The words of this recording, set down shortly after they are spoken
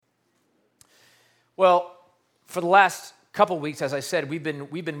Well, for the last couple weeks, as I said, we've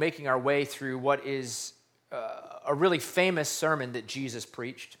been making our way through what is a really famous sermon that Jesus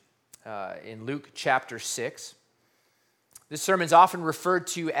preached in Luke chapter 6. This sermon is often referred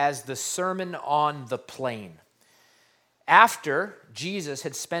to as the Sermon on the Plain. After Jesus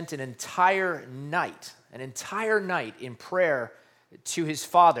had spent an entire night in prayer to his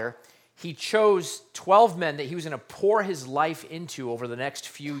Father, he chose 12 men that he was going to pour his life into over the next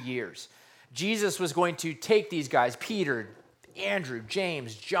few years. Jesus was going to take these guys, Peter, Andrew,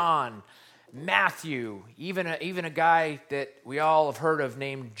 James, John, Matthew, even a guy that we all have heard of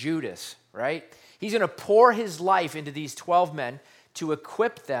named Judas, right? He's going to pour his life into these 12 men to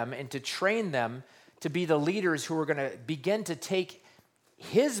equip them and to train them to be the leaders who are going to begin to take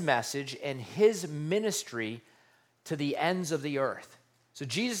his message and his ministry to the ends of the earth. So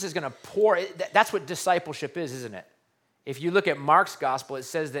Jesus is going to pour, that's what discipleship is, isn't it? If you look at Mark's gospel, it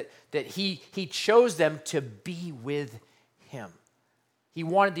says that he chose them to be with him. He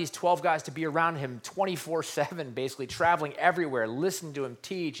wanted these 12 guys to be around him 24/7, basically traveling everywhere, listening to him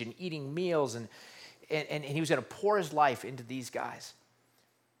teach and eating meals, and he was going to pour his life into these guys.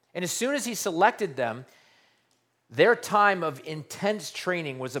 And as soon as he selected them, their time of intense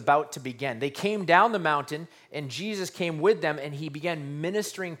training was about to begin. They came down the mountain, and Jesus came with them, and he began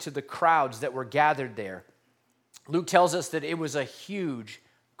ministering to the crowds that were gathered there. Luke tells us that it was a huge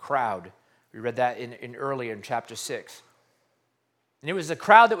crowd. We read that earlier in chapter 6. And it was a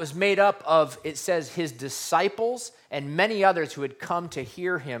crowd that was made up of, it says, his disciples and many others who had come to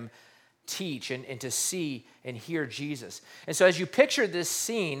hear him teach and to see and hear Jesus. And so as you picture this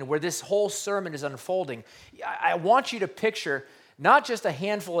scene where this whole sermon is unfolding, I want you to picture not just a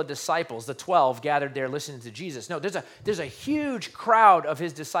handful of disciples, the 12 gathered there listening to Jesus. No, there's a huge crowd of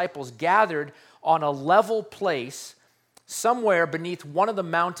his disciples gathered on a level place somewhere beneath one of the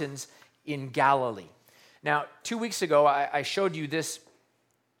mountains in Galilee. Now, 2 weeks ago, I showed you this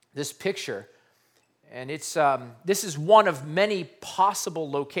picture, and this is one of many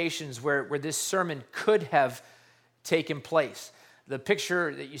possible locations where this sermon could have taken place. The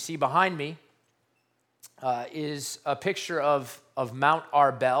picture that you see behind me is a picture of Mount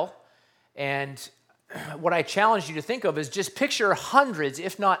Arbel, and what I challenge you to think of is just picture hundreds,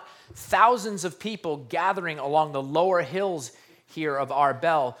 if not thousands of people gathering along the lower hills here of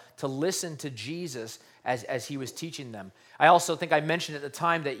Arbel to listen to Jesus as he was teaching them. I also think I mentioned at the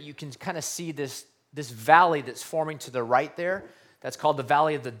time that you can kind of see this valley that's forming to the right there. That's called the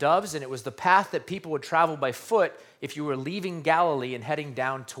Valley of the Doves, and it was the path that people would travel by foot if you were leaving Galilee and heading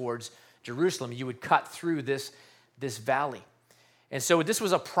down towards Jerusalem. You would cut through this valley. And so this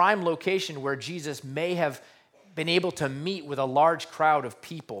was a prime location where Jesus may have been able to meet with a large crowd of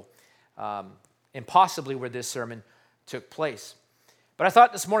people, and possibly where this sermon took place. But I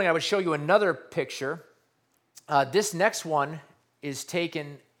thought this morning I would show you another picture. This next one is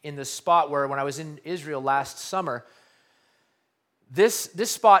taken in the spot where, when I was in Israel last summer, this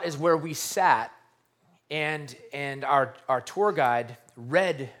spot is where we sat, and our tour guide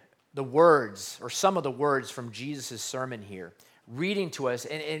read the words, or some of the words from Jesus' sermon here, reading to us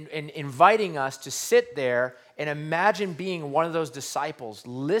and inviting us to sit there and imagine being one of those disciples,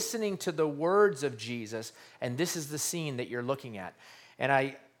 listening to the words of Jesus, and this is the scene that you're looking at. And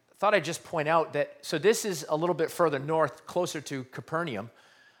I thought I'd just point out that, so this is a little bit further north, closer to Capernaum,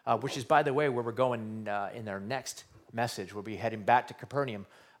 which is, by the way, where we're going in our next message. We'll be heading back to Capernaum.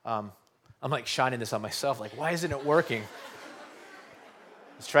 I'm like shining this on myself, like, why isn't it working?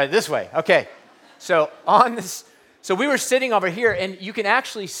 Let's try it this way. Okay, so we were sitting over here, and you can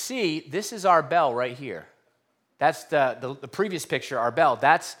actually see, this is Arbel right here. That's the previous picture, Arbel.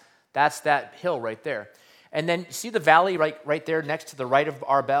 That's that hill right there. And then you see the valley right there next to the right of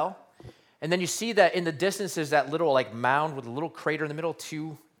Arbel. And then you see that in the distance there's that little like mound with a little crater in the middle,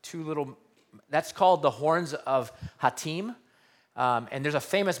 two little, that's called the Horns of Hattim. And there's a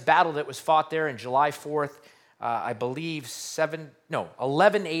famous battle that was fought there in July 4th, I believe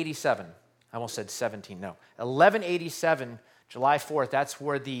 1187. I almost said 17, no. 1187, July 4th, that's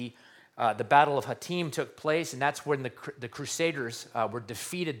where the Battle of Hattim took place, and that's when the Crusaders were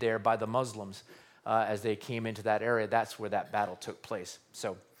defeated there by the Muslims as they came into that area. That's where that battle took place.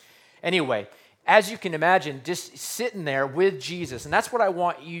 So anyway, as you can imagine, just sitting there with Jesus, and that's what I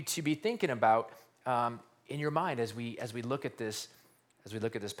want you to be thinking about in your mind as we look at this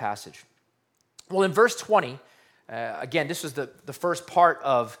passage. Well, in verse 20, again, this was the first part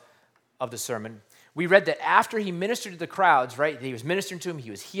of the sermon. We read that after he ministered to the crowds, right? He was ministering to them, he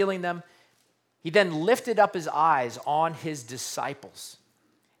was healing them. He then lifted up his eyes on his disciples,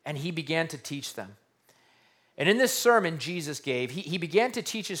 and he began to teach them. And in this sermon Jesus gave, he began to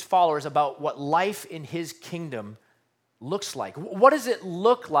teach his followers about what life in his kingdom looks like. What does it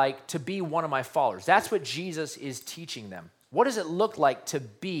look like to be one of my followers? That's what Jesus is teaching them. What does it look like to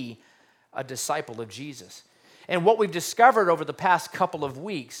be a disciple of Jesus? And what we've discovered over the past couple of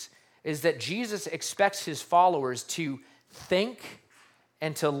weeks is that Jesus expects his followers to think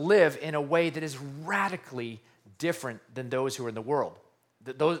and to live in a way that is radically different than those who are in the world,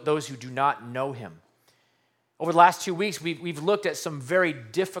 those who do not know him. Over the last 2 weeks, we've looked at some very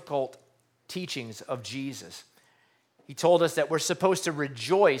difficult teachings of Jesus. He told us that we're supposed to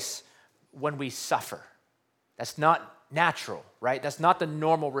rejoice when we suffer. That's not natural, right? That's not the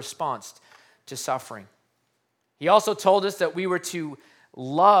normal response to suffering. He also told us that we were to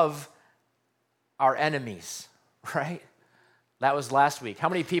love our enemies, right? That was last week. How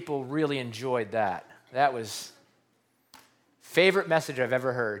many people really enjoyed that? That was favorite message I've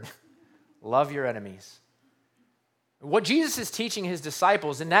ever heard. Love your enemies. What Jesus is teaching his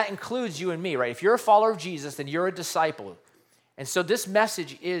disciples, and that includes you and me, right? If you're a follower of Jesus, then you're a disciple. And so this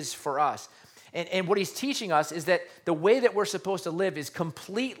message is for us. And what he's teaching us is that the way that we're supposed to live is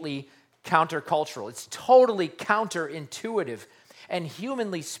completely countercultural. It's totally counterintuitive. And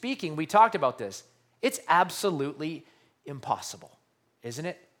humanly speaking, we talked about this, it's absolutely impossible, isn't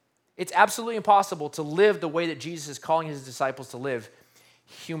it? It's absolutely impossible to live the way that Jesus is calling his disciples to live,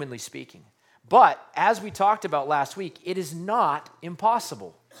 humanly speaking. But as we talked about last week, it is not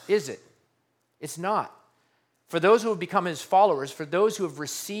impossible, is it? It's not. For those who have become his followers, for those who have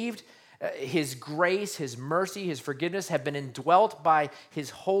received his grace, his mercy, his forgiveness, have been indwelt by his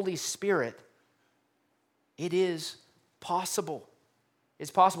Holy Spirit, it is possible.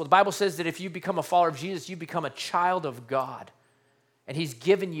 It's possible. The Bible says that if you become a follower of Jesus, you become a child of God. And he's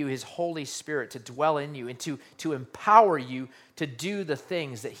given you his Holy Spirit to dwell in you and to empower you to do the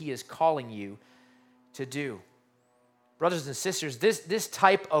things that he is calling you to do. Brothers and sisters, this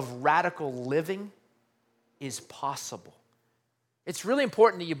type of radical living is possible. It's really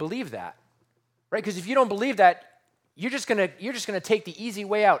important that you believe that, right? Because if you don't believe that, you're just gonna take the easy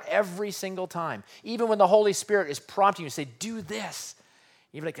way out every single time. Even when the Holy Spirit is prompting you to say, do this,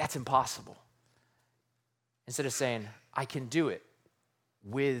 you're like, that's impossible. Instead of saying, I can do it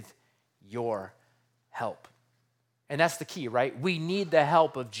with your help. And that's the key, right? We need the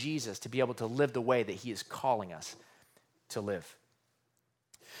help of Jesus to be able to live the way that he is calling us to live.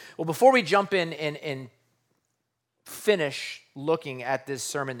 Well, before we jump in and finish looking at this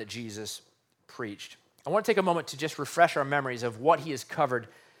sermon that Jesus preached, I want to take a moment to just refresh our memories of what he has covered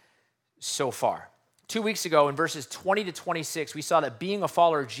so far. 2 weeks ago, in verses 20 to 26, we saw that being a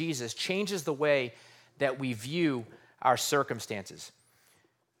follower of Jesus changes the way that we view our circumstances.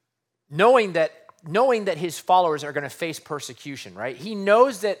 Knowing that his followers are going to face persecution, right? He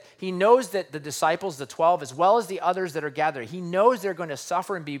knows that the disciples, the 12, as well as the others that are gathered, he knows they're going to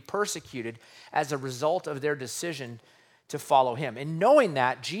suffer and be persecuted as a result of their decision to follow him. And knowing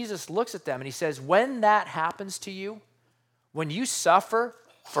that, Jesus looks at them and he says, when that happens to you, when you suffer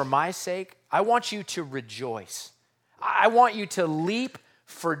for my sake, I want you to rejoice. I want you to leap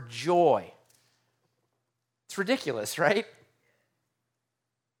for joy. It's ridiculous, right?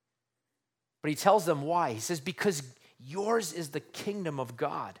 But he tells them why. He says, because yours is the kingdom of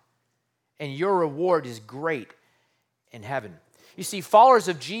God, and your reward is great in heaven. You see, followers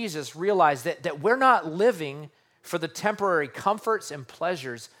of Jesus realize that we're not living for the temporary comforts and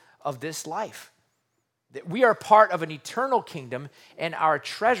pleasures of this life. That we are part of an eternal kingdom, and our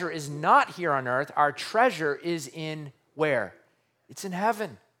treasure is not here on earth. Our treasure is in where? It's in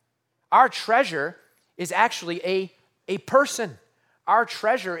heaven. Our treasure is actually a person. Our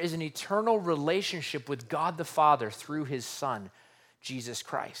treasure is an eternal relationship with God the Father through his Son, Jesus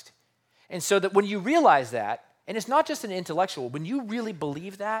Christ. And so that when you realize that, and it's not just an intellectual, when you really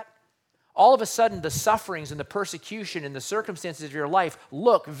believe that, all of a sudden the sufferings and the persecution and the circumstances of your life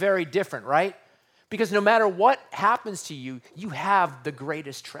look very different, right? Because no matter what happens to you, you have the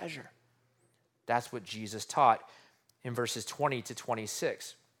greatest treasure. That's what Jesus taught in verses 20 to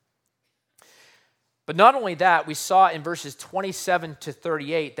 26. But not only that, we saw in verses 27 to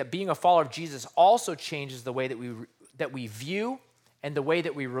 38 that being a follower of Jesus also changes the way that we view and the way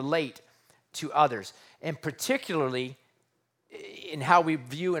that we relate to others, and particularly in how we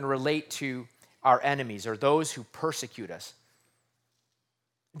view and relate to our enemies or those who persecute us.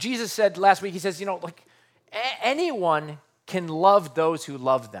 Jesus said last week, he says, anyone can love those who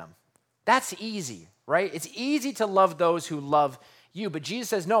love them. That's easy, right? It's easy to love those who love you. But Jesus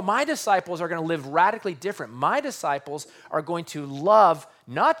says, no, my disciples are going to live radically different. My disciples are going to love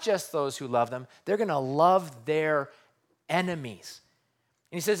not just those who love them, they're going to love their enemies.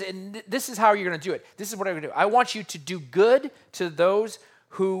 And he says, and this is how you're going to do it. This is what I'm going to do. I want you to do good to those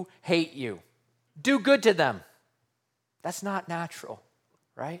who hate you. Do good to them. That's not natural,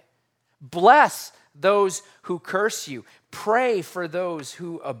 right? Bless those who curse you. Pray for those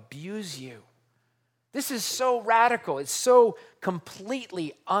who abuse you. This is so radical. It's so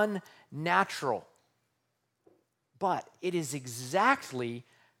completely unnatural. But it is exactly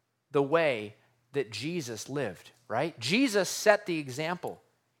the way that Jesus lived, right? Jesus set the example.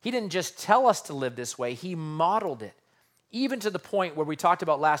 He didn't just tell us to live this way, he modeled it. Even to the point where we talked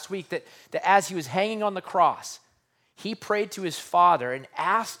about last week that as he was hanging on the cross, he prayed to his Father and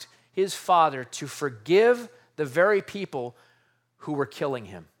asked his Father to forgive the very people who were killing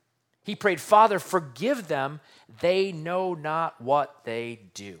him. He prayed, Father, forgive them. They know not what they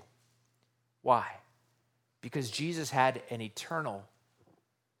do. Why? Because Jesus had an eternal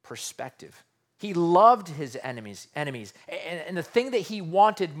perspective. He loved his enemies. And the thing that he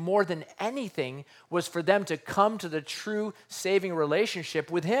wanted more than anything was for them to come to the true saving relationship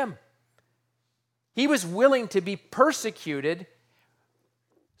with him. He was willing to be persecuted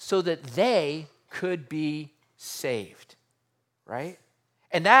so that they could be saved, right?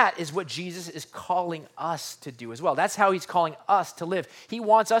 And that is what Jesus is calling us to do as well. That's how he's calling us to live. He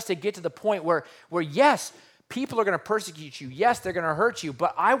wants us to get to the point where yes, people are going to persecute you. Yes, they're going to hurt you,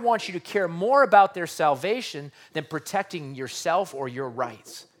 but I want you to care more about their salvation than protecting yourself or your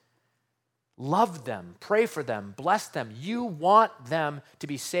rights. Love them, pray for them, bless them. You want them to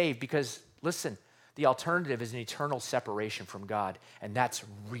be saved because, listen, the alternative is an eternal separation from God, and that's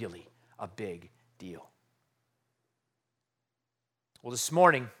really a big deal. Well, this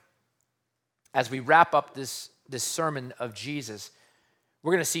morning, as we wrap up this sermon of Jesus,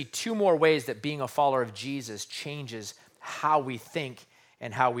 we're going to see two more ways that being a follower of Jesus changes how we think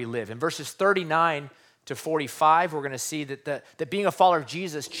and how we live. In verses 39 to 45, we're going to see that being a follower of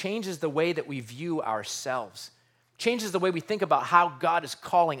Jesus changes the way that we view ourselves, changes the way we think about how God is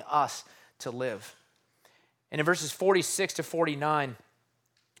calling us to live. And in verses 46 to 49,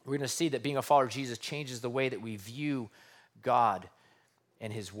 we're going to see that being a follower of Jesus changes the way that we view God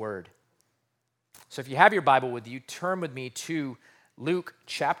and his word. So if you have your Bible with you, turn with me to Luke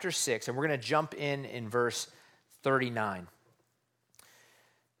chapter 6, and we're going to jump in verse 39.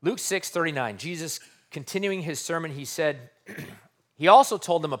 Luke 6:39, Jesus continuing his sermon, he said, he also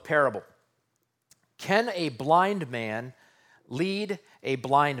told them a parable. Can a blind man lead a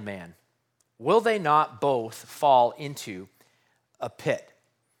blind man? Will they not both fall into a pit?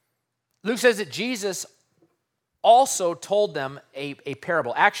 Luke says that Jesus also told them a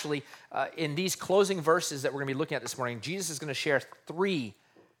parable. Actually, in these closing verses that we're going to be looking at this morning, Jesus is going to share 3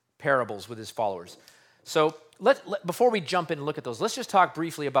 parables with his followers. So before we jump in and look at those, let's just talk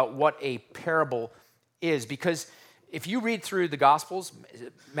briefly about what a parable is. Because if you read through the Gospels,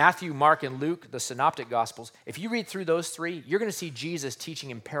 Matthew, Mark, and Luke, the synoptic Gospels, if you read through those 3, you're going to see Jesus teaching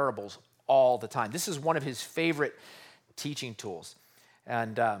in parables all the time. This is one of his favorite teaching tools.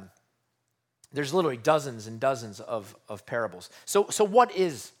 And there's literally dozens and dozens of parables. So what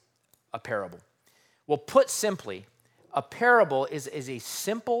is a parable? Well, put simply, a parable is a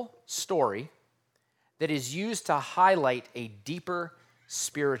simple story that is used to highlight a deeper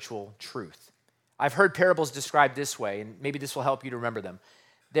spiritual truth. I've heard parables described this way, and maybe this will help you to remember them.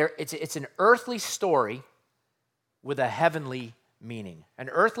 It's an earthly story with a heavenly meaning. An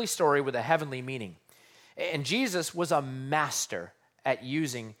earthly story with a heavenly meaning. And Jesus was a master at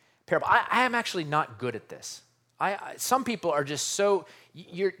using parable. I am actually not good at this. Some people are just so,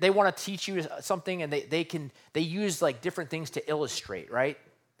 they want to teach you something and they use like different things to illustrate, right?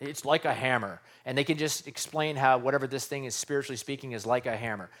 It's like a hammer. And they can just explain how whatever this thing is, spiritually speaking, is like a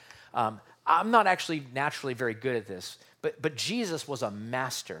hammer. I'm not actually naturally very good at this, but Jesus was a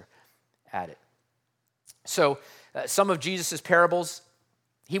master at it. So some of Jesus' parables,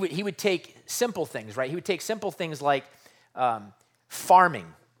 he would take simple things, right? He would take simple things like farming,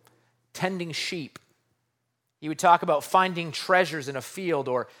 tending sheep. He would talk about finding treasures in a field,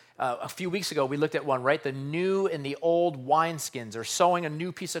 or a few weeks ago we looked at one, right? The new and the old wineskins, or sewing a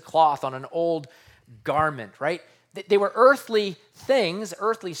new piece of cloth on an old garment, right? They were earthly things,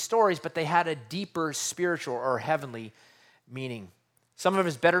 earthly stories, but they had a deeper spiritual or heavenly meaning. Some of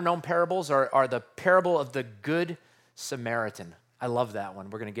his better known parables are the parable of the Good Samaritan. I love that one.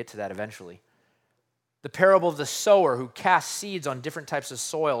 We're going to get to that eventually. The parable of the sower who casts seeds on different types of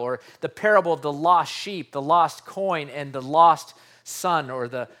soil, or the parable of the lost sheep, the lost coin, and the lost son, or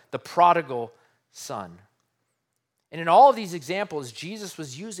the prodigal son. And in all of these examples, Jesus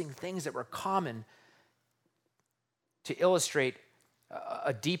was using things that were common to illustrate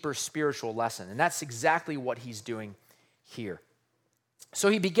a deeper spiritual lesson. And that's exactly what he's doing here. So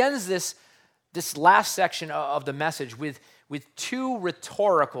he begins this last section of the message with two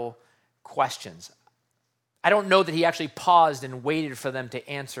rhetorical questions. I don't know that he actually paused and waited for them to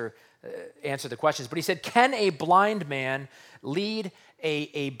answer the questions, but he said, can a blind man lead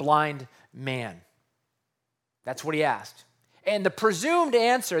a blind man? That's what he asked. And the presumed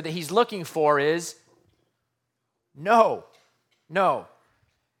answer that he's looking for is no.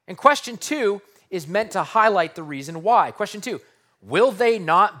 And question 2 is meant to highlight the reason why. Question 2, will they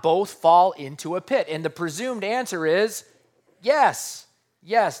not both fall into a pit? And the presumed answer is yes.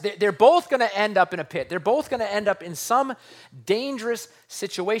 Yes, they're both going to end up in a pit. They're both going to end up in some dangerous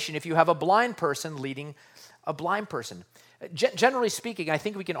situation if you have a blind person leading a blind person. Generally speaking, I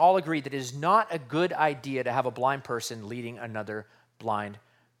think we can all agree that it is not a good idea to have a blind person leading another blind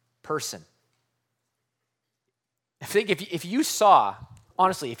person. I think if you saw,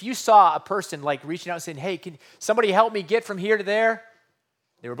 honestly, if you saw a person like reaching out and saying, hey, can somebody help me get from here to there?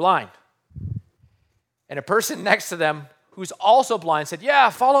 They were blind. And a person next to them who's also blind said, yeah,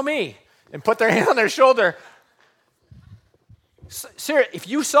 follow me, and put their hand on their shoulder. Seriously, if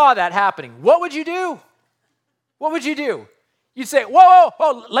you saw that happening, what would you do? What would you do? You'd say,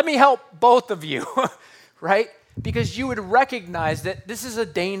 whoa, let me help both of you, right? Because you would recognize that this is a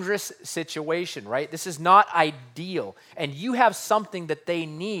dangerous situation, right? This is not ideal. And you have something that they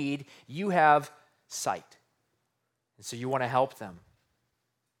need. You have sight. And so you want to help them.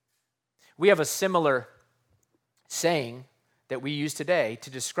 We have a similar saying that we use today to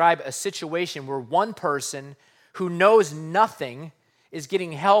describe a situation where one person who knows nothing is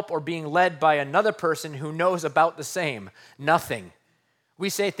getting help or being led by another person who knows about the same, nothing. We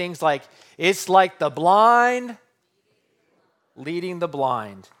say things like, it's like the blind leading the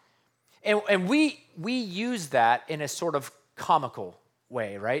blind. And we use that in a sort of comical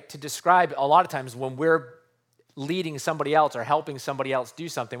way, right? To describe a lot of times when we're leading somebody else or helping somebody else do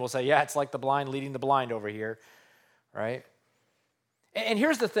something, we'll say, yeah, it's like the blind leading the blind over here, right? And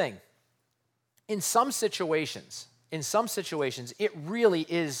here's the thing. In some situations, it really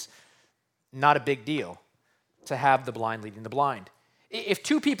is not a big deal to have the blind leading the blind. If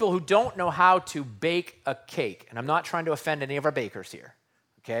two people who don't know how to bake a cake, and I'm not trying to offend any of our bakers here,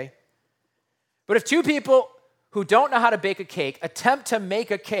 okay? But if two people who don't know how to bake a cake attempt to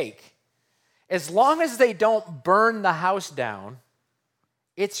make a cake, as long as they don't burn the house down,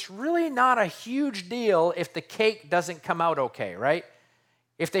 it's really not a huge deal if the cake doesn't come out okay, right?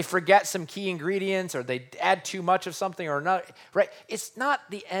 If they forget some key ingredients or they add too much of something or not, right? It's not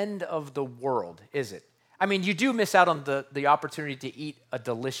the end of the world, is it? I mean, you do miss out on the opportunity to eat a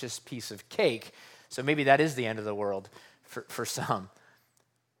delicious piece of cake, so maybe that is the end of the world for some.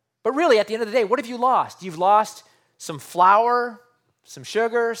 But really, at the end of the day, what have you lost? You've lost some flour, some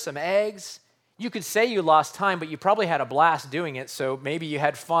sugar, some eggs. You could say you lost time, but you probably had a blast doing it, so maybe you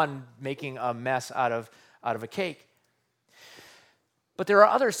had fun making a mess out of a cake. But there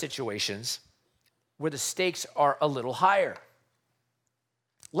are other situations where the stakes are a little higher.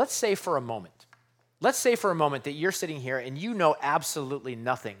 Let's say for a moment that you're sitting here and you know absolutely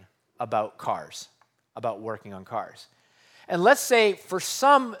nothing about cars, about working on cars. And let's say for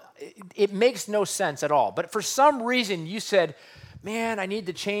some, it makes no sense at all, but for some reason you said, man, I need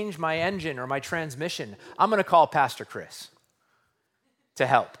to change my engine or my transmission. I'm going to call Pastor Chris to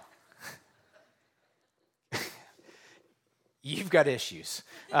help. You've got issues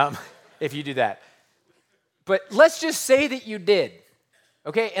if you do that. But let's just say that you did,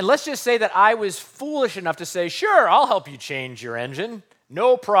 okay? And let's just say that I was foolish enough to say, sure, I'll help you change your engine.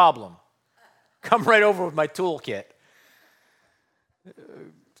 No problem. Come right over with my toolkit.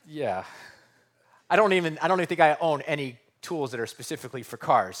 Yeah. I don't even think I own any tools that are specifically for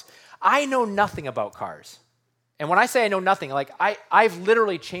cars. I know nothing about cars. And when I say I know nothing, like I've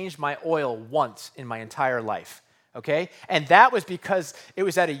literally changed my oil once in my entire life. Okay? And that was because it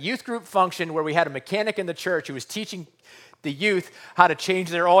was at a youth group function where we had a mechanic in the church who was teaching the youth how to change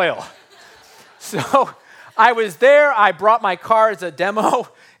their oil. So I was there, I brought my car as a demo,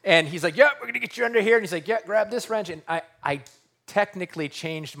 and he's like, yeah, we're going to get you under here. And he's like, yeah, grab this wrench. And I technically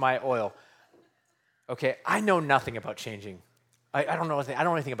changed my oil. Okay, I know nothing about changing. I don't know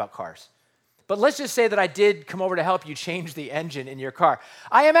anything about cars. But let's just say that I did come over to help you change the engine in your car.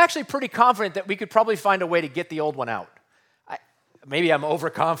 I am actually pretty confident that we could probably find a way to get the old one out. Maybe I'm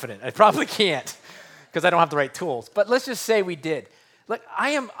overconfident. I probably can't because I don't have the right tools. But let's just say we did. Look,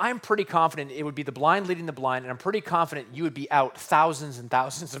 I'm pretty confident it would be the blind leading the blind, and I'm pretty confident you would be out thousands and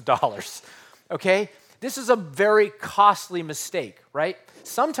thousands of dollars. Okay? This is a very costly mistake, right?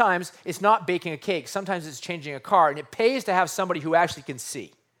 Sometimes it's not baking a cake. Sometimes it's changing a car, and it pays to have somebody who actually can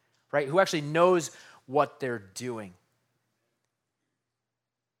see. Right, who actually knows what they're doing.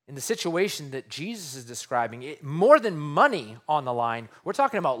 in the situation that Jesus is describing, more than money on the line, we're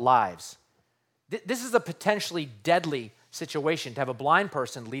talking about lives. This is a potentially deadly situation to have a blind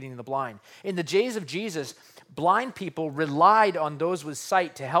person leading the blind. In the days of Jesus, blind people relied on those with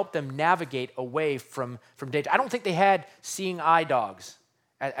sight to help them navigate away from danger. I don't think they had seeing eye dogs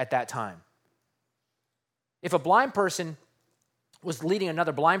at that time. If a blind person was leading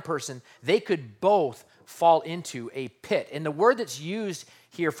another blind person, they could both fall into a pit. And the word that's used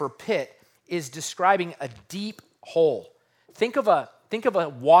here for pit is describing a deep hole. Think of a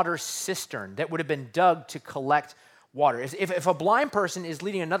water cistern that would have been dug to collect water. If a blind person is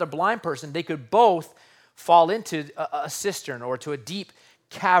leading another blind person, they could both fall into a cistern or to a deep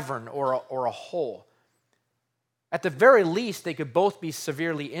cavern or a hole. At the very least, they could both be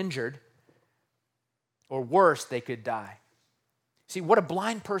severely injured, or worse, they could die. See, what a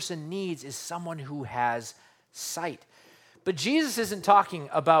blind person needs is someone who has sight. But Jesus isn't talking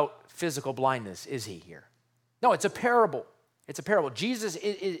about physical blindness, is he here? No, it's a parable. It's a parable. Jesus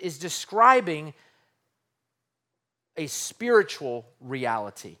is describing a spiritual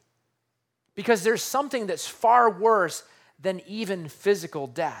reality, because there's something that's far worse than even physical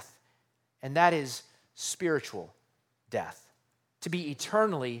death, and that is spiritual death, to be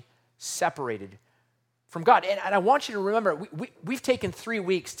eternally separated from God. And I want you to remember, we've taken 3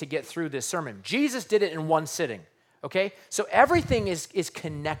 weeks to get through this sermon. Jesus did it in one sitting, okay? So everything is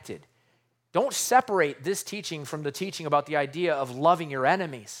connected. Don't separate this teaching from the teaching about the idea of loving your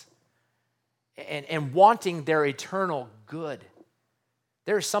enemies and wanting their eternal good.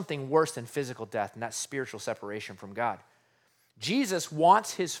 There is something worse than physical death, and that's spiritual separation from God. Jesus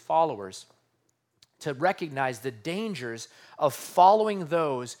wants his followers to recognize the dangers of following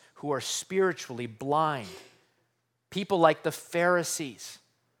those who are spiritually blind. People like the Pharisees.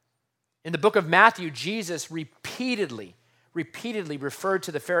 In the book of Matthew, Jesus repeatedly referred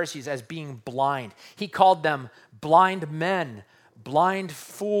to the Pharisees as being blind. He called them blind men, blind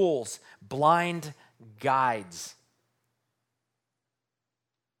fools, blind guides.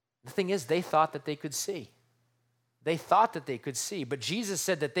 The thing is, they thought that they could see. They thought that they could see, but Jesus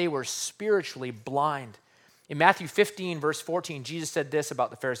said that they were spiritually blind. In Matthew 15, verse 14, Jesus said this about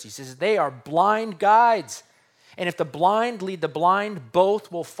the Pharisees. He says, they are blind guides, and if the blind lead the blind,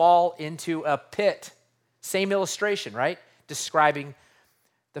 both will fall into a pit. Same illustration, right? Describing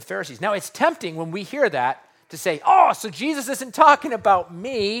the Pharisees. Now, it's tempting when we hear that to say, oh, so Jesus isn't talking about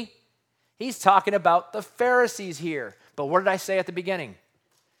me. He's talking about the Pharisees here. But what did I say at the beginning?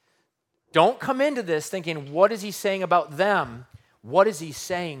 Don't come into this thinking, what is he saying about them? What is he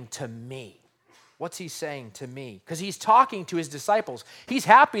saying to me? What's he saying to me? Because he's talking to his disciples. He's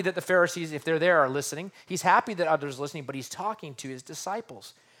happy that the Pharisees, if they're there, are listening. He's happy that others are listening, but he's talking to his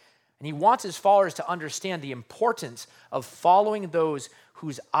disciples. And he wants his followers to understand the importance of following those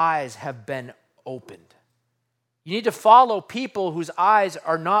whose eyes have been opened. You need to follow people whose eyes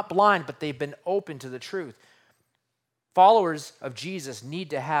are not blind, but they've been opened to the truth. Followers of Jesus need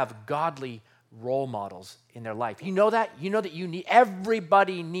to have godly role models in their life. You know that? You know that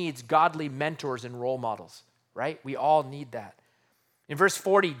everybody needs godly mentors and role models, right? We all need that. In verse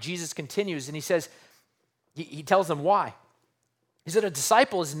 40, Jesus continues and he says, he tells them why. He said, a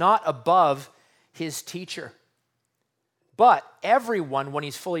disciple is not above his teacher, but everyone, when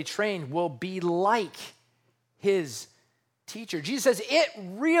he's fully trained, will be like his teacher. Jesus says it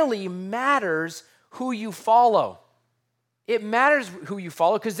really matters who you follow. It matters who you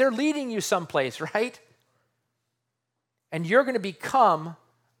follow because they're leading you someplace, right? And you're going to become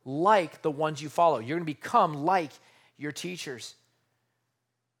like the ones you follow. You're going to become like your teachers.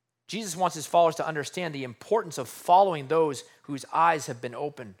 Jesus wants his followers to understand the importance of following those whose eyes have been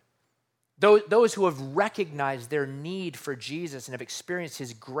opened. Those who have recognized their need for Jesus and have experienced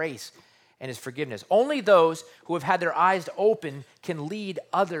his grace and his forgiveness. Only those who have had their eyes open can lead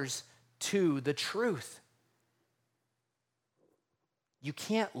others to the truth. You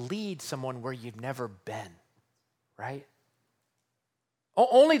can't lead someone where you've never been, right?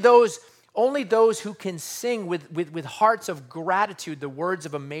 Only those who can sing with hearts of gratitude the words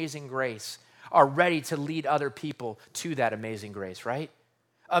of amazing grace are ready to lead other people to that amazing grace, right?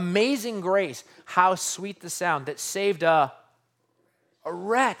 Amazing grace, how sweet the sound that saved a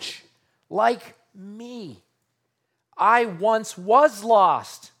wretch like me. I once was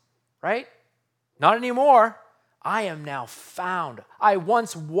lost, right? Not anymore. I am now found. I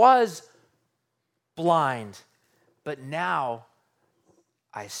once was blind, but now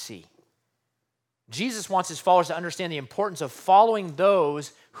I see. Jesus wants his followers to understand the importance of following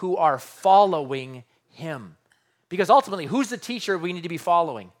those who are following him. Because ultimately, who's the teacher we need to be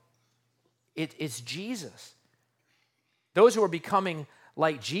following? It's Jesus. Those who are becoming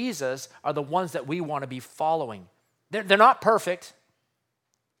like Jesus are the ones that we want to be following. They're not perfect.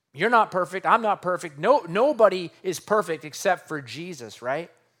 You're not perfect. I'm not perfect. Nobody is perfect except for Jesus, right?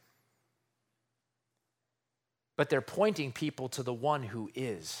 But they're pointing people to the one who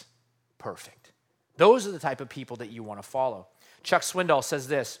is perfect. Those are the type of people that you want to follow. Chuck Swindoll says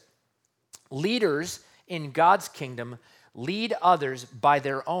this: leaders in God's kingdom lead others by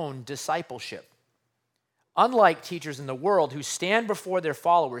their own discipleship. Unlike teachers in the world who stand before their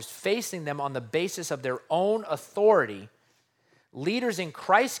followers, facing them on the basis of their own authority, leaders in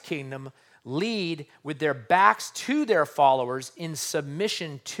Christ's kingdom lead with their backs to their followers in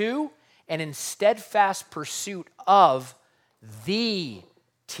submission to and in steadfast pursuit of the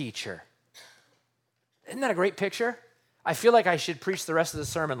teacher. Isn't that a great picture? I feel like I should preach the rest of the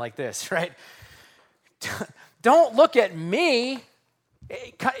sermon like this, right? Don't look at me.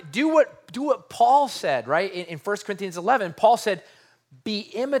 Do what Paul said, right? In 1 Corinthians 11, Paul said, be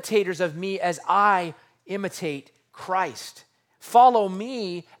imitators of me as I imitate Christ. Follow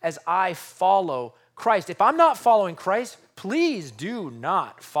me as I follow Christ. If I'm not following Christ, please do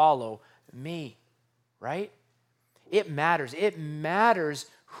not follow me, right? It matters. It matters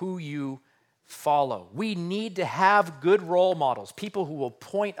who you follow. We need to have good role models, people who will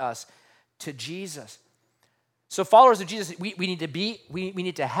point us to Jesus. So followers of Jesus, we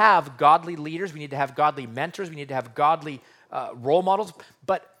need to have godly leaders. We need to have godly mentors. We need to have godly role models.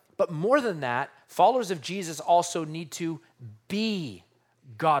 But more than that, followers of Jesus also need to be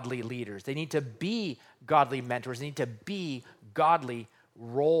godly leaders. They need to be godly mentors. They need to be godly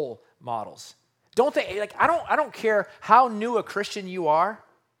role models. Don't they? Like I don't care how new a Christian you are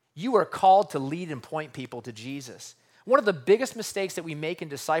called to lead and point people to Jesus. One of the biggest mistakes that we make in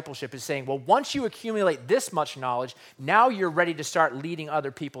discipleship is saying, well, once you accumulate this much knowledge, now you're ready to start leading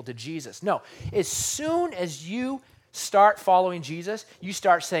other people to Jesus. No, as soon as you start following Jesus, you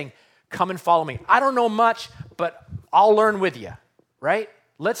start saying, come and follow me. I don't know much, but I'll learn with you, right?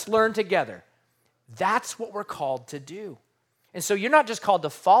 Let's learn together. That's what we're called to do. And so you're not just called to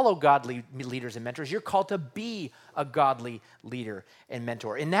follow godly leaders and mentors, you're called to be a godly leader and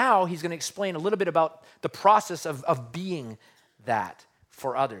mentor. And now he's going to explain a little bit about the process of being that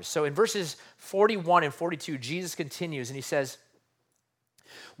for others. So in verses 41 and 42, Jesus continues and he says,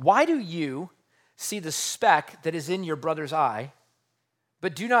 why do you see the speck that is in your brother's eye,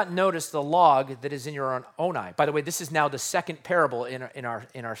 but do not notice the log that is in your own eye? By the way, this is now the second parable in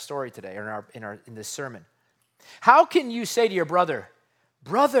our story today, or in this sermon. How can you say to your brother,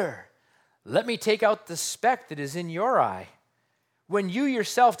 brother, let me take out the speck that is in your eye, when you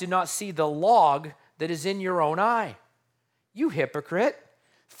yourself do not see the log that is in your own eye? You hypocrite.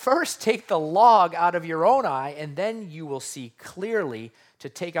 First take the log out of your own eye, and then you will see clearly to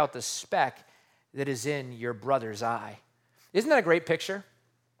take out the speck that is in your brother's eye. Isn't that a great picture?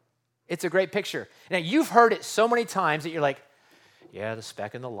 It's a great picture. Now, you've heard it so many times that you're like, yeah, the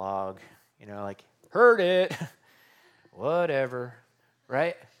speck in the log, heard it, whatever,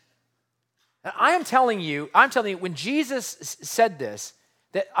 right? And I'm telling you, when Jesus said this,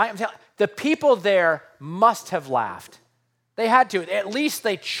 the people there must have laughed. They had to. At least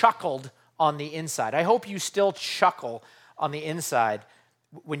they chuckled on the inside. I hope you still chuckle on the inside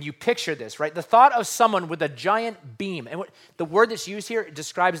when you picture this, right? The thought of someone with a giant beam, and the word that's used here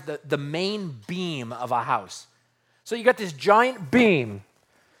describes the main beam of a house. So you got this giant beam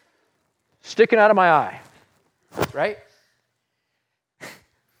sticking out of my eye, right?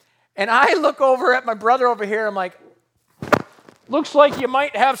 And I look over at my brother over here, I'm like, looks like you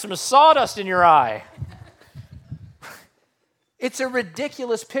might have some sawdust in your eye. It's a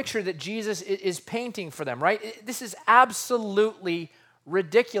ridiculous picture that Jesus is painting for them, right? This is absolutely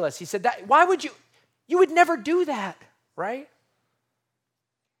ridiculous. He said that, why would you would never do that, right?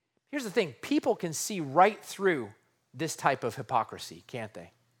 Here's the thing, people can see right through this type of hypocrisy, can't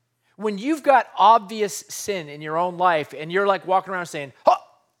they? When you've got obvious sin in your own life and you're like walking around saying,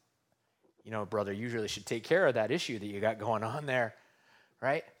 brother, you really should take care of that issue that you got going on there,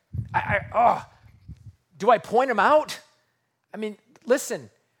 right? Do I point them out? I mean, listen,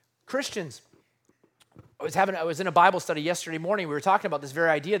 Christians, I was in a Bible study yesterday morning. We were talking about this very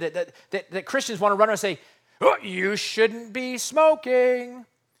idea that Christians want to run around and say, you shouldn't be smoking.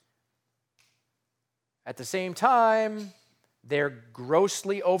 At the same time, they're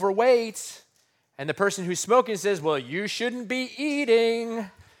grossly overweight. And the person who's smoking says, well, you shouldn't be eating,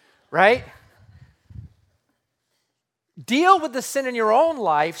 right? Deal with the sin in your own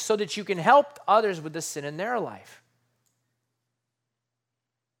life so that you can help others with the sin in their life.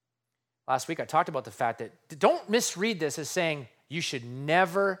 Last week I talked about the fact that don't misread this as saying you should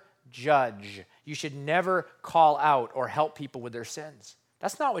never judge. You should never call out or help people with their sins.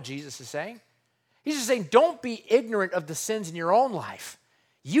 That's not what Jesus is saying. He's just saying, don't be ignorant of the sins in your own life.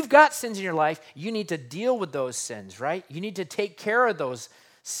 You've got sins in your life. You need to deal with those sins, right? You need to take care of those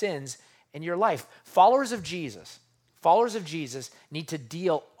sins in your life. Followers of Jesus need to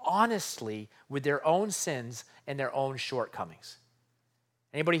deal honestly with their own sins and their own shortcomings.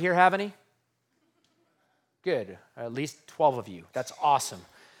 Anybody here have any? Good. At least 12 of you. That's awesome.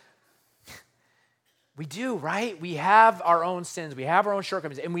 We do, right? We have our own sins. We have our own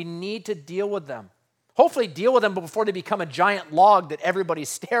shortcomings, and we need to deal with them. Hopefully deal with them before they become a giant log that everybody's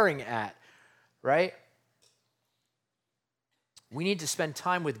staring at, right? We need to spend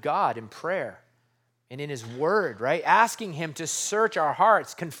time with God in prayer and in his word, right? Asking him to search our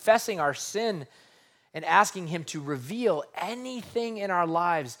hearts, confessing our sin, and asking him to reveal anything in our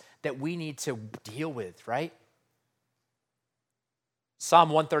lives that we need to deal with, right? Psalm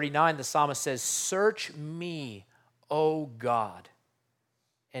 139, the psalmist says, "Search me, O God,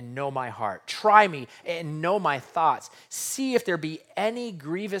 and know my heart. Try me and know my thoughts. See if there be any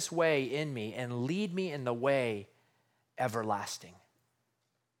grievous way in me, and lead me in the way everlasting."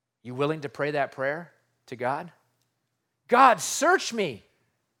 You willing to pray that prayer to God? God, search me.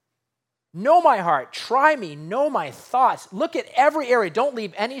 Know my heart. Try me. Know my thoughts. Look at every area. Don't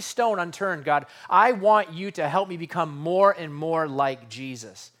leave any stone unturned, God. I want you to help me become more and more like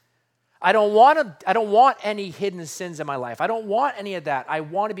Jesus. I don't want any hidden sins in my life. I don't want any of that. I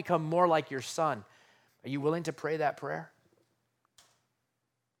want to become more like your son. Are you willing to pray that prayer?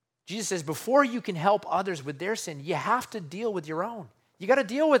 Jesus says, before you can help others with their sin, you have to deal with your own. You got to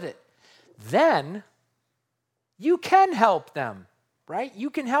deal with it. Then you can help them, right? You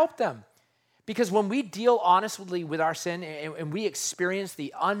can help them. Because when we deal honestly with our sin and we experience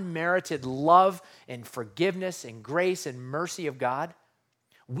the unmerited love and forgiveness and grace and mercy of God,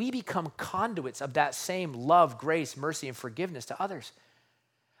 we become conduits of that same love, grace, mercy, and forgiveness to others.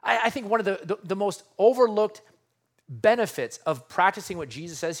 I think one of the most overlooked benefits of practicing what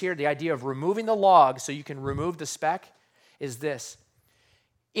Jesus says here, the idea of removing the log so you can remove the speck, is this.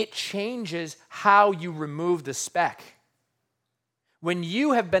 It changes how you remove the speck. When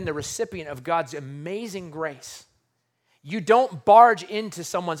you have been the recipient of God's amazing grace, you don't barge into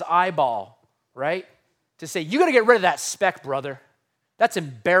someone's eyeball, right? To say, you got to get rid of that speck, brother. That's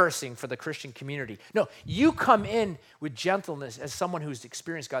embarrassing for the Christian community. No, you come in with gentleness as someone who's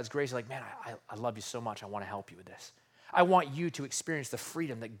experienced God's grace. You're like, man, I love you so much. I want to help you with this. I want you to experience the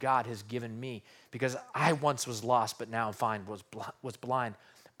freedom that God has given me because I once was lost, but now I'm fine, was blind,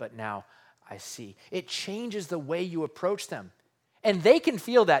 but now I see. It changes the way you approach them. And they can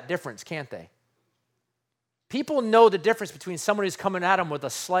feel that difference, can't they? People know the difference between someone who's coming at them with a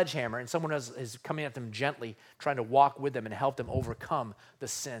sledgehammer and someone who is coming at them gently, trying to walk with them and help them overcome the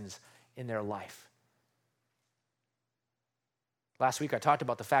sins in their life. Last week I talked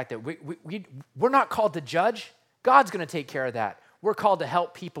about the fact that we're not called to judge. God's going to take care of that. We're called to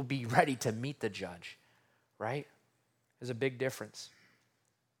help people be ready to meet the judge, right? There's a big difference.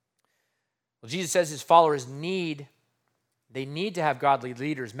 Well, Jesus says his followers need to have godly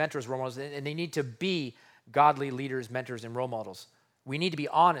leaders, mentors, role models, and they need to be godly leaders, mentors, and role models. We need to be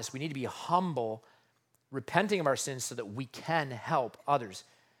honest. We need to be humble, repenting of our sins so that we can help others.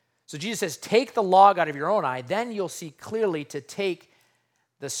 So Jesus says, take the log out of your own eye, then you'll see clearly to take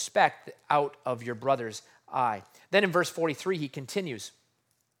the speck out of your brother's eye. Then in verse 43, he continues,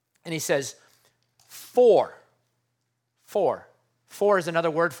 and he says, for. For is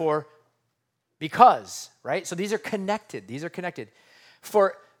another word for because, right? So these are connected.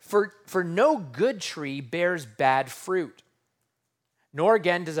 For no good tree bears bad fruit, nor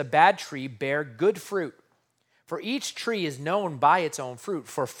again does a bad tree bear good fruit. For each tree is known by its own fruit.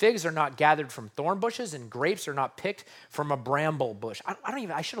 For figs are not gathered from thorn bushes, and grapes are not picked from a bramble bush.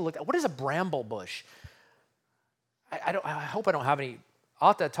 I should have looked at, what is a bramble bush? I hope I don't have any. I'll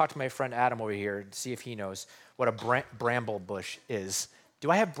have to talk to my friend Adam over here and see if he knows what a bramble bush is.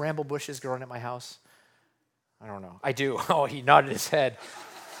 Do I have bramble bushes growing at my house? I don't know. I do. Oh, he nodded his head.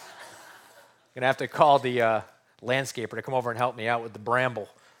 Going to have to call the landscaper to come over and help me out with the bramble.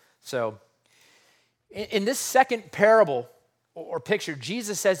 So in this second parable or picture,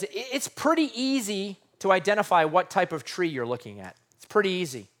 Jesus says it's pretty easy to identify what type of tree you're looking at. It's pretty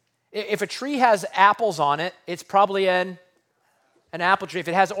easy. If a tree has apples on it, it's probably an apple tree. If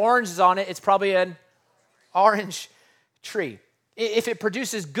it has oranges on it, it's probably an orange tree. If it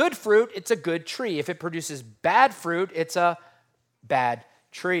produces good fruit, it's a good tree. If it produces bad fruit, it's a bad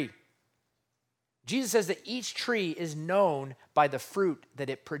tree. Jesus says that each tree is known by the fruit that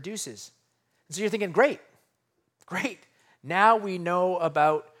it produces. And so you're thinking, great. Now we know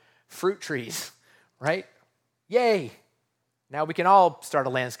about fruit trees, right? Yay. Now we can all start a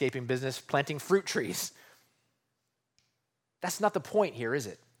landscaping business planting fruit trees. That's not the point here, is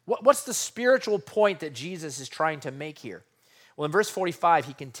it? What's the spiritual point that Jesus is trying to make here? Well, in verse 45,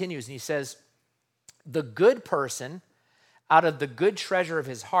 he continues and he says, the good person out of the good treasure of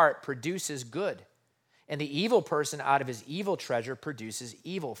his heart produces good, and the evil person out of his evil treasure produces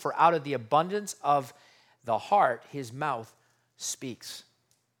evil. For out of the abundance of the heart, his mouth speaks.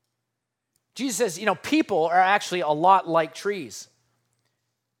 Jesus says, people are actually a lot like trees.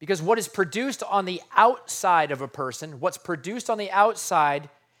 Because what is produced on the outside of a person, what's produced on the outside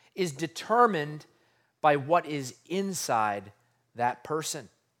is determined by what is inside that person.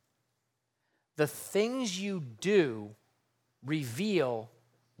 The things you do reveal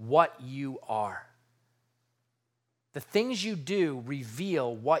what you are. The things you do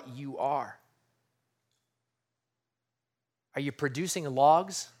reveal what you are. Are you producing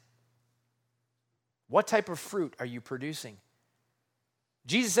logs? What type of fruit are you producing?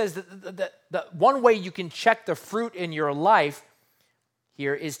 Jesus says that one way you can check the fruit in your life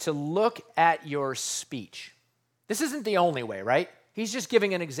here is to look at your speech. This isn't the only way, right? He's just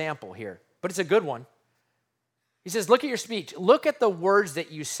giving an example here, but it's a good one. He says, look at your speech. Look at the words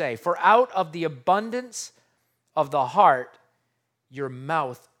that you say. For out of the abundance of the heart, your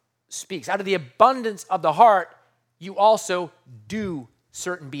mouth speaks. Out of the abundance of the heart, you also do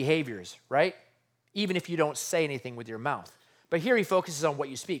certain behaviors, right? Even if you don't say anything with your mouth. But here he focuses on what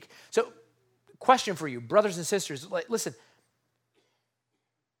you speak. So, question for you, brothers and sisters, listen.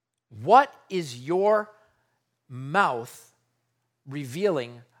 What is your mouth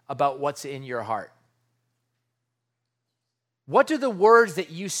revealing about what's in your heart? What do the words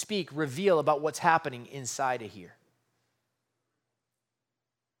that you speak reveal about what's happening inside of here?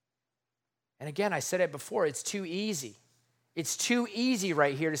 And again, I said it before, it's too easy. It's too easy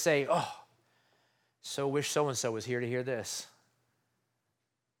right here to say, oh, so wish so-and-so was here to hear this.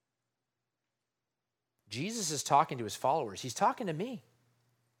 Jesus is talking to his followers. He's talking to me.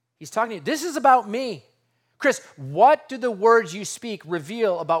 He's talking to you. This is about me. Chris, what do the words you speak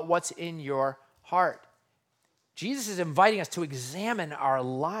reveal about what's in your heart? Jesus is inviting us to examine our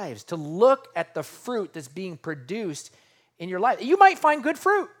lives, to look at the fruit that's being produced in your life. You might find good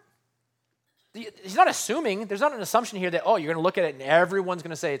fruit. He's not assuming, there's not an assumption here that, you're going to look at it and everyone's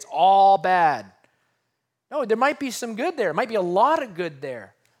going to say it's all bad. No, there might be some good there. There might be a lot of good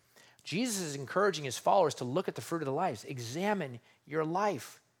there. Jesus is encouraging his followers to look at the fruit of the lives. Examine your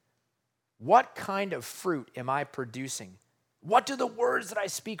life. What kind of fruit am I producing? What do the words that I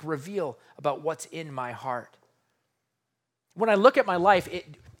speak reveal about what's in my heart? When I look at my life,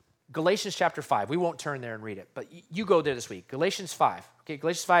 Galatians chapter 5, we won't turn there and read it, but you go there this week. Galatians 5. Okay,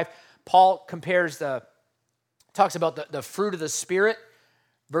 Galatians 5, Paul talks about the fruit of the Spirit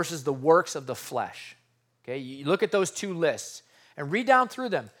versus the works of the flesh. Okay, you look at those two lists and read down through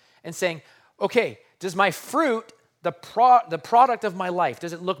them and saying, okay, does my fruit, the product of my life,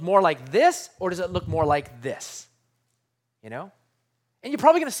 does it look more like this or does it look more like this? And you're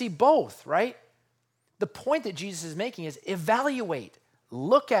probably going to see both, right? The point that Jesus is making is evaluate,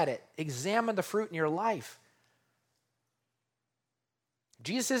 look at it, examine the fruit in your life.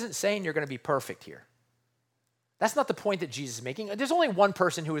 Jesus isn't saying you're going to be perfect here. That's not the point that Jesus is making. There's only one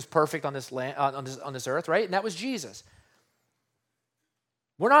person who is perfect on this land, on this earth, right? And that was Jesus.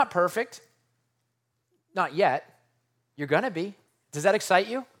 We're not perfect. Not yet. You're going to be. Does that excite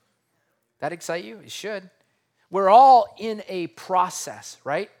you? That excite you? It should. We're all in a process,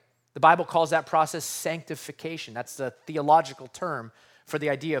 right? The Bible calls that process sanctification. That's the theological term for the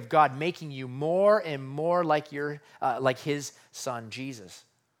idea of God making you more and more like his son, Jesus.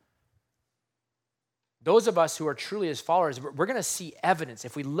 Those of us who are truly his followers, we're going to see evidence.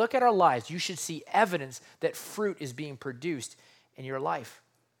 If we look at our lives, you should see evidence that fruit is being produced in your life.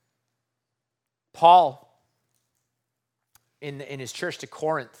 Paul, in his church to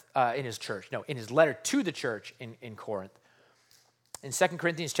Corinth, in his letter to the church in Corinth, in 2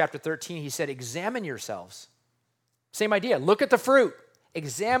 Corinthians chapter 13, he said, examine yourselves. Same idea. Look at the fruit.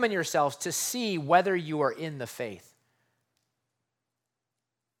 Examine yourselves to see whether you are in the faith.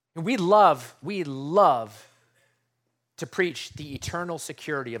 And we love to preach the eternal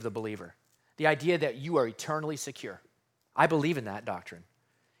security of the believer. The idea that you are eternally secure. I believe in that doctrine.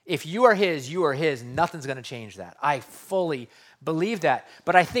 If you are his, you are his. Nothing's going to change that. I fully believe that.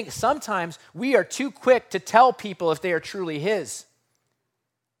 But I think sometimes we are too quick to tell people if they are truly his.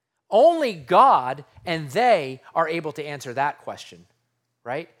 Only God and they are able to answer that question,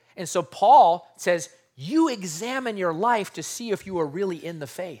 right? And so Paul says, you examine your life to see if you are really in the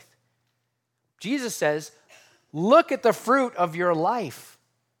faith. Jesus says, look at the fruit of your life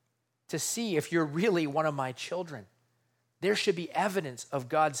to see if you're really one of my children. There should be evidence of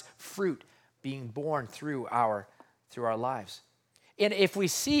God's fruit being born through our lives. And if we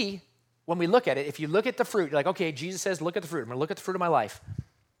see, when we look at it, if you look at the fruit, you're like, okay, Jesus says, look at the fruit. I'm going to look at the fruit of my life.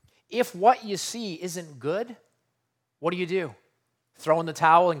 If what you see isn't good, what do? Throw in the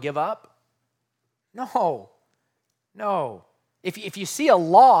towel and give up? No. If you see a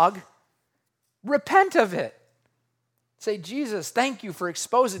log, repent of it. Say, Jesus, thank you for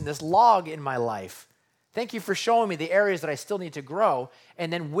exposing this log in my life. Thank you for showing me the areas that I still need to grow.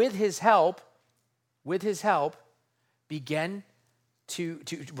 And then with his help, begin to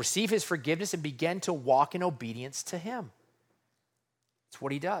receive his forgiveness and begin to walk in obedience to him. It's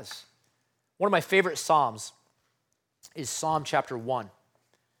what he does. One of my favorite Psalms is Psalm chapter 1.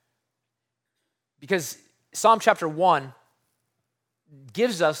 Because Psalm chapter 1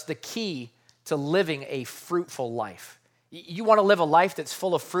 gives us the key to living a fruitful life. You want to live a life that's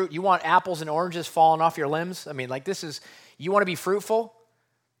full of fruit? You want apples and oranges falling off your limbs? I mean, you want to be fruitful?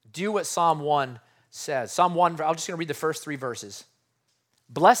 Do what Psalm 1 says. Psalm 1, I'm just going to read the first 3 verses.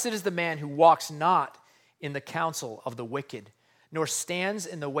 Blessed is the man who walks not in the counsel of the wicked, nor stands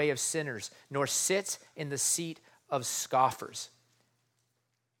in the way of sinners, nor sits in the seat of scoffers.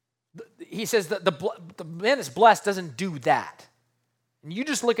 He says that the man that's blessed doesn't do that. And you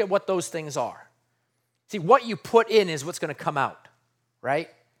just look at what those things are. See, what you put in is what's going to come out, right?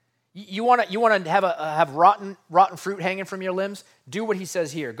 You want to have rotten fruit hanging from your limbs? Do what he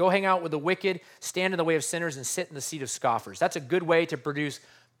says here. Go hang out with the wicked, stand in the way of sinners, and sit in the seat of scoffers. That's a good way to produce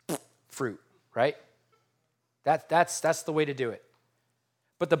fruit, right? That's the way to do it.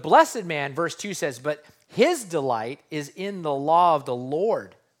 But the blessed man, verse 2 says, but his delight is in the law of the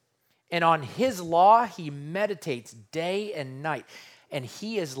Lord, and on his law he meditates day and night, and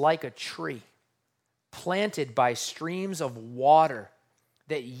he is like a tree planted by streams of water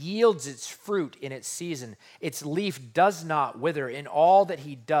that yields its fruit in its season. Its leaf does not wither. In all that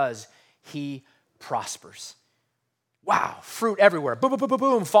he does, he prospers. Wow, fruit everywhere. Boom, boom, boom, boom,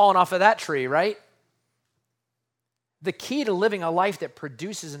 boom, falling off of that tree, right? The key to living a life that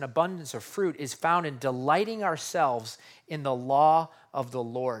produces an abundance of fruit is found in delighting ourselves in the law of the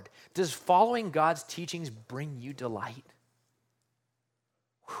Lord. Does following God's teachings bring you delight?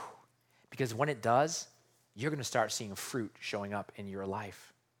 Because when it does, you're going to start seeing fruit showing up in your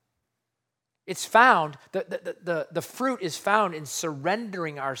life. It's found, the fruit is found in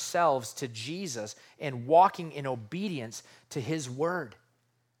surrendering ourselves to Jesus and walking in obedience to his word.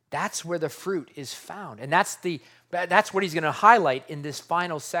 That's where the fruit is found. And that's what he's going to highlight in this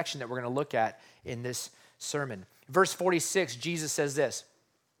final section that we're going to look at in this sermon. Verse 46, Jesus says this.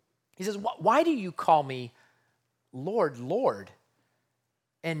 He says, why do you call me Lord, Lord,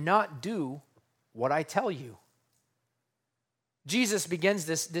 and not do what I tell you? Jesus begins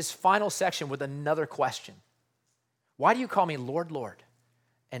this final section with another question. Why do you call me Lord, Lord,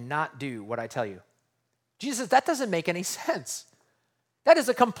 and not do what I tell you? Jesus says, that doesn't make any sense. That is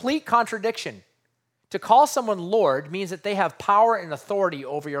a complete contradiction. To call someone Lord means that they have power and authority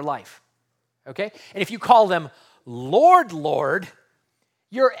over your life, okay? And if you call them Lord, Lord,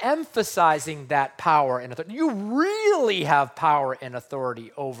 you're emphasizing that power and authority. You really have power and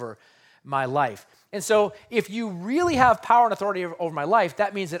authority over my life. And so if you really have power and authority over my life,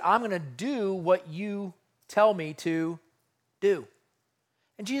 that means that I'm going to do what you tell me to do.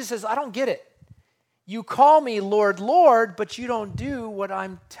 And Jesus says, I don't get it. You call me Lord, Lord, but you don't do what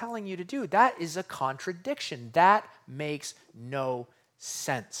I'm telling you to do. That is a contradiction. That makes no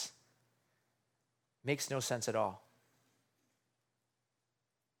sense. Makes no sense at all.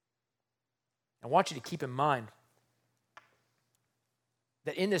 I want you to keep in mind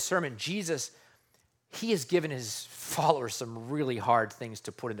that in this sermon, Jesus, he has given his followers some really hard things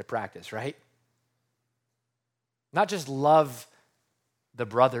to put into practice, right? Not just love the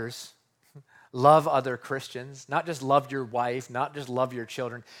brothers, love other Christians, not just love your wife, not just love your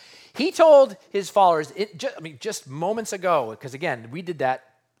children. He told his followers, just moments ago, because again, we did that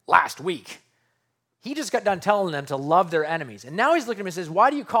last week. He just got done telling them to love their enemies. And now he's looking at them and says,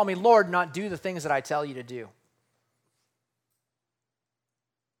 why do you call me Lord, not do the things that I tell you to do?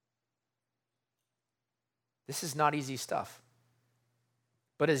 This is not easy stuff.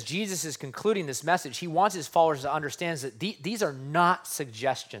 But as Jesus is concluding this message, he wants his followers to understand that these are not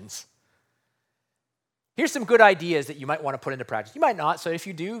suggestions. Here's some good ideas that you might want to put into practice. You might not, so if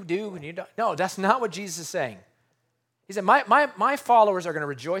you do, and you don't. No, that's not what Jesus is saying. He said, my followers are going to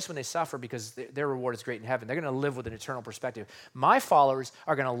rejoice when they suffer because their reward is great in heaven. They're going to live with an eternal perspective. My followers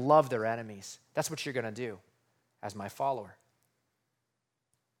are going to love their enemies. That's what you're going to do as my follower.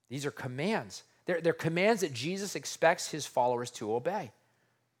 These are commands. They're commands that Jesus expects his followers to obey.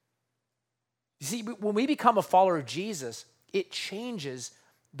 You see, when we become a follower of Jesus, it changes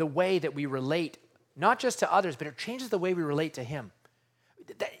the way that we relate, not just to others, but it changes the way we relate to him.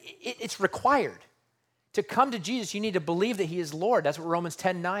 It's required. To come to Jesus, you need to believe that he is Lord. That's what Romans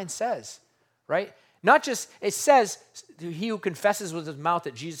 10:9 says, right? Not just, it says, he who confesses with his mouth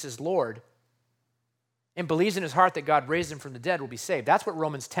that Jesus is Lord and believes in his heart that God raised him from the dead will be saved. That's what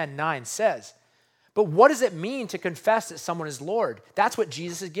Romans 10:9 says. But what does it mean to confess that someone is Lord? That's what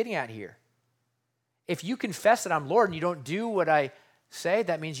Jesus is getting at here. If you confess that I'm Lord and you don't do what I say,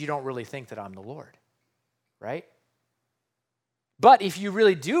 that means you don't really think that I'm the Lord, right? But if you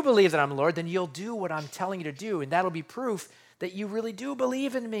really do believe that I'm Lord, then you'll do what I'm telling you to do, and that'll be proof that you really do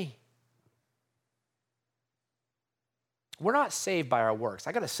believe in me. We're not saved by our works.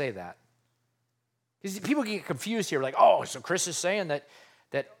 I got to say that. Because people get confused here, like, oh, so Chris is saying that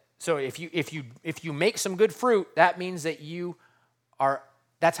so if you make some good fruit, that means that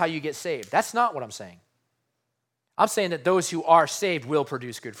that's how you get saved. That's not what I'm saying. I'm saying that those who are saved will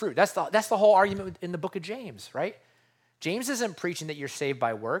produce good fruit. That's the whole argument in the book of James, right? James isn't preaching that you're saved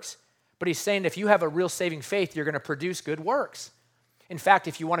by works, but he's saying if you have a real saving faith, you're going to produce good works. In fact,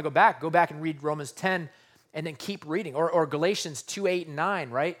 if you want to go back and read Romans 10 and then keep reading, or Galatians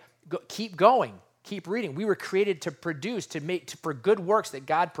 2:8-9, right? Keep going, keep reading. We were created to produce, for good works that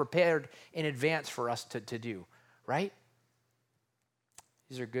God prepared in advance for us to do, right?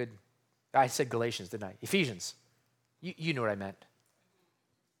 These are good. I said Galatians, didn't I? Ephesians. You know what I meant.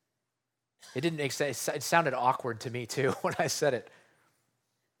 It didn't make sense. It sounded awkward to me too when I said it.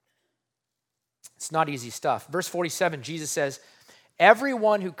 It's not easy stuff. Verse 47, Jesus says,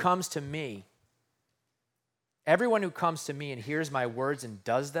 everyone who comes to me and hears my words and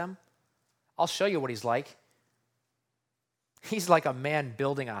does them, I'll show you what he's like. He's like a man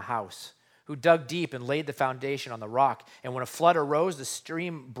building a house who dug deep and laid the foundation on the rock. And when a flood arose, the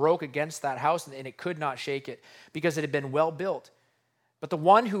stream broke against that house and it could not shake it because it had been well built. But the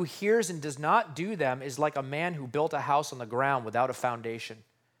one who hears and does not do them is like a man who built a house on the ground without a foundation.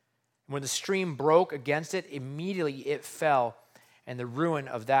 When the stream broke against it, immediately it fell, and the ruin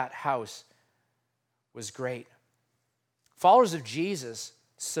of that house was great. Followers of Jesus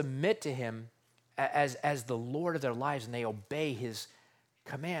submit to him as the Lord of their lives, and they obey his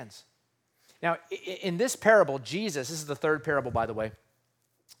commands. Now, in this parable, Jesus, this is the third parable, by the way,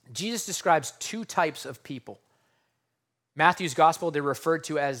 Jesus describes two types of people. Matthew's gospel, they're referred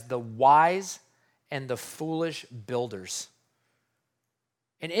to as the wise and the foolish builders.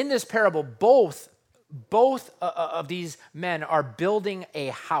 And in this parable, both of these men are building a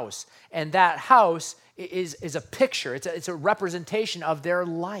house. And that house is a picture. It's a representation of their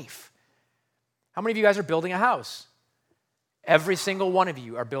life. How many of you guys are building a house? Every single one of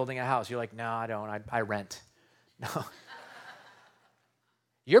you are building a house. You're like, no, I don't. I rent. No.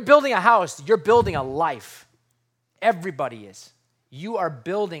 You're building a house. You're building a life. Everybody is. You are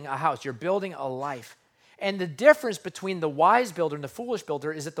building a house. You're building a life. And the difference between the wise builder and the foolish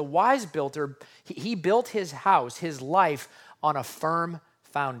builder is that the wise builder, he built his house, his life, on a firm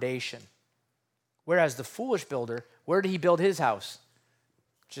foundation. Whereas the foolish builder, where did he build his house?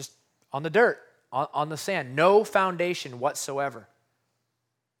 Just on the dirt, on the sand. No foundation whatsoever.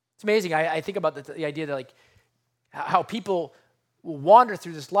 It's amazing. I think about the idea that like how people will wander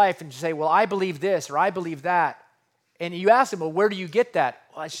through this life and say, well, I believe this or I believe that. And you ask them, well, where do you get that?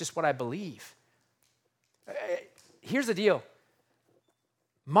 Well, it's just what I believe. Here's the deal.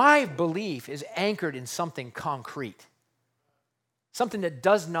 My belief is anchored in something concrete, something that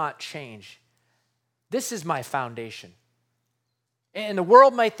does not change. This is my foundation. And the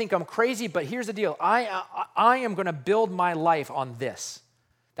world might think I'm crazy, but here's the deal. I am going to build my life on this.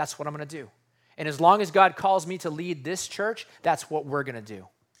 That's what I'm going to do. And as long as God calls me to lead this church, that's what we're going to do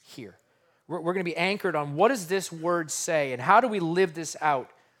here. We're going to be anchored on what does this word say and how do we live this out?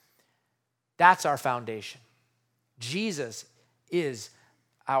 That's our foundation. Jesus is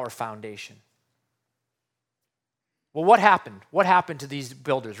our foundation. Well, what happened? What happened to these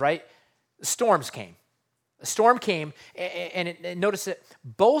builders, right? Storms came. A storm came, and notice that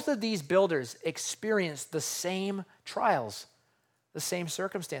both of these builders experienced the same trials, the same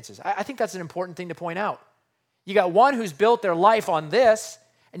circumstances. I think that's an important thing to point out. You got one who's built their life on this,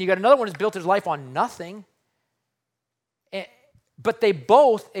 and you got another one who's built his life on nothing. But they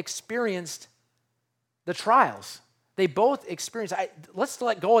both experienced the trials. They both experienced. Let's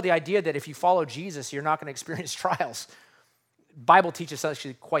let go of the idea that if you follow Jesus, you're not going to experience trials. The Bible teaches us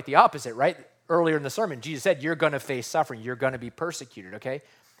actually quite the opposite, right? Earlier in the sermon, Jesus said, you're going to face suffering. You're going to be persecuted, okay?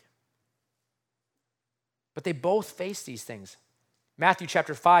 But they both face these things. Matthew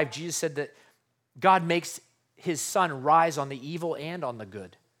chapter 5, Jesus said that God makes his sun rise on the evil and on the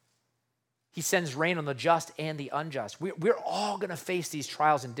good. He sends rain on the just and the unjust. We're all going to face these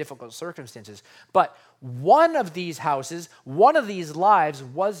trials and difficult circumstances. But one of these houses, one of these lives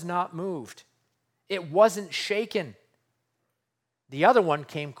was not moved. It wasn't shaken. The other one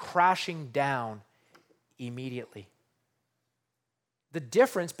came crashing down immediately. The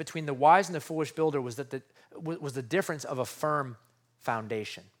difference between the wise and the foolish builder was the difference of a firm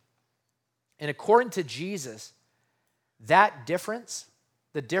foundation. And according to Jesus, that difference,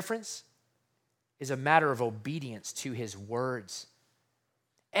 the difference is a matter of obedience to his words.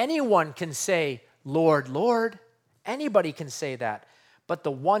 Anyone can say, Lord, Lord. Anybody can say that. But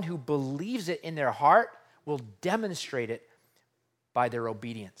the one who believes it in their heart will demonstrate it by their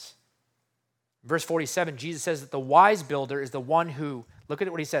obedience. Verse 47, Jesus says that the wise builder is the one who, look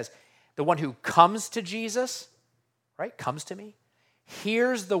at what he says, the one who comes to Jesus, right? Comes to me,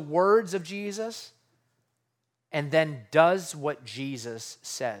 hears the words of Jesus, and then does what Jesus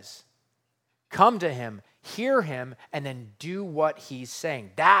says. Come to him, hear him, and then do what he's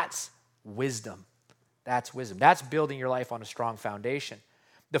saying. That's wisdom. That's wisdom. That's building your life on a strong foundation.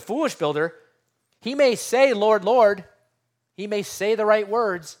 The foolish builder, he may say, Lord, Lord. He may say the right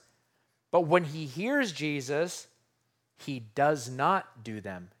words, but when he hears Jesus, he does not do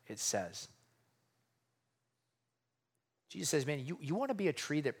them, it says. Jesus says, man, you want to be a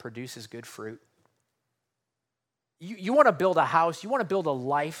tree that produces good fruit? You want to build a house, you want to build a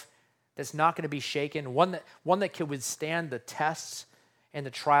life that's not going to be shaken, one that can withstand the tests and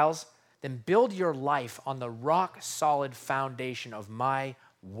the trials, then build your life on the rock-solid foundation of my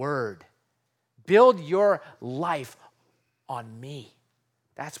word. Build your life on me.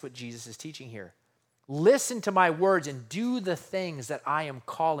 That's what Jesus is teaching here. Listen to my words and do the things that I am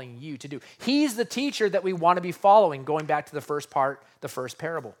calling you to do. He's the teacher that we want to be following, going back to the first part, the first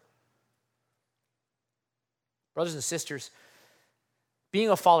parable. Brothers and sisters, being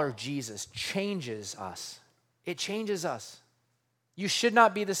a follower of Jesus changes us. It changes us. You should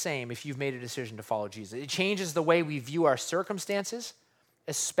not be the same if you've made a decision to follow Jesus. It changes the way we view our circumstances,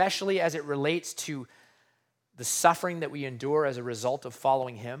 especially as it relates to the suffering that we endure as a result of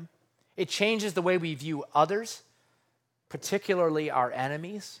following him. It changes the way we view others, particularly our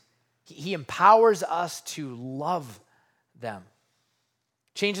enemies. He empowers us to love them.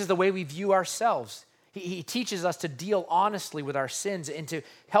 Changes the way we view ourselves. He teaches us to deal honestly with our sins and to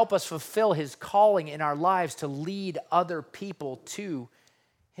help us fulfill his calling in our lives to lead other people to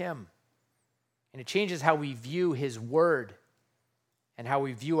him. And it changes how we view his word and how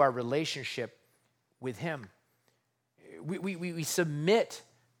we view our relationship with him. We submit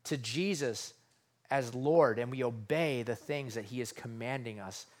to Jesus as Lord and we obey the things that he is commanding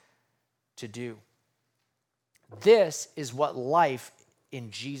us to do. This is what life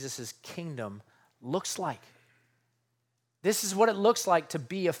in Jesus' kingdom looks like. This is what it looks like to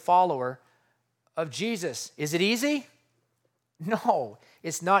be a follower of Jesus. Is it easy? No,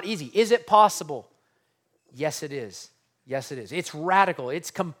 it's not easy. Is it possible? Yes, it is. Yes, it is. It's radical. It's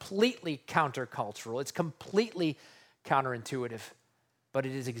completely countercultural. It's completely counterintuitive. But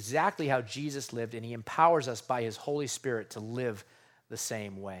it is exactly how Jesus lived, and he empowers us by his Holy Spirit to live the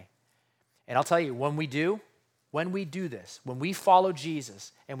same way. And I'll tell you, when we do this, when we follow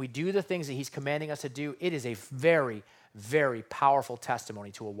Jesus and we do the things that he's commanding us to do, it is a very, very powerful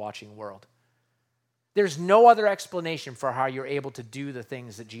testimony to a watching world. There's no other explanation for how you're able to do the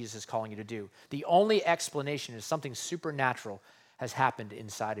things that Jesus is calling you to do. The only explanation is something supernatural has happened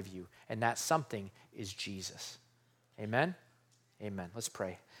inside of you, and that something is Jesus. Amen? Amen. Let's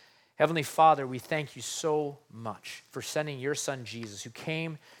pray. Heavenly Father, we thank you so much for sending your son Jesus, who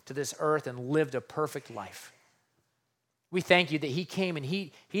came to this earth and lived a perfect life. We thank you that he came and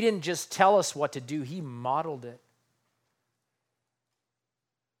he didn't just tell us what to do, he modeled it.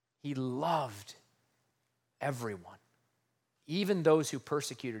 He loved everyone, even those who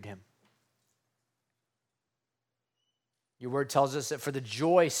persecuted him. Your word tells us that for the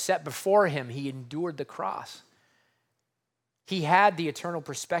joy set before him, he endured the cross. He had the eternal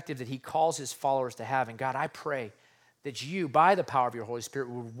perspective that he calls his followers to have. And God, I pray that you, by the power of your Holy Spirit,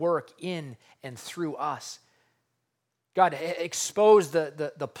 would work in and through us. God, expose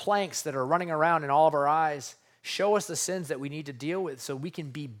the planks that are running around in all of our eyes. Show us the sins that we need to deal with so we can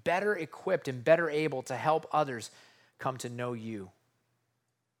be better equipped and better able to help others come to know you.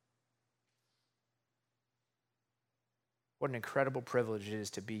 What an incredible privilege it is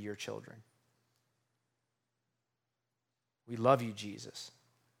to be your children. We love you, Jesus.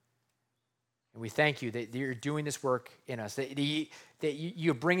 And we thank you that you're doing this work in us, that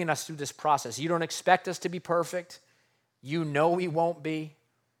you're bringing us through this process. You don't expect us to be perfect. You know we won't be.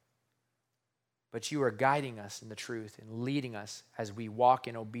 but you are guiding us in the truth and leading us as we walk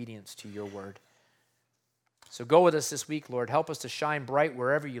in obedience to your word. So go with us this week, Lord. Help us to shine bright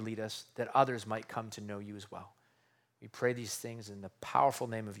wherever you lead us, that others might come to know you as well. We pray these things in the powerful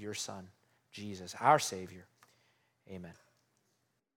name of your Son, Jesus, our Savior. Amen.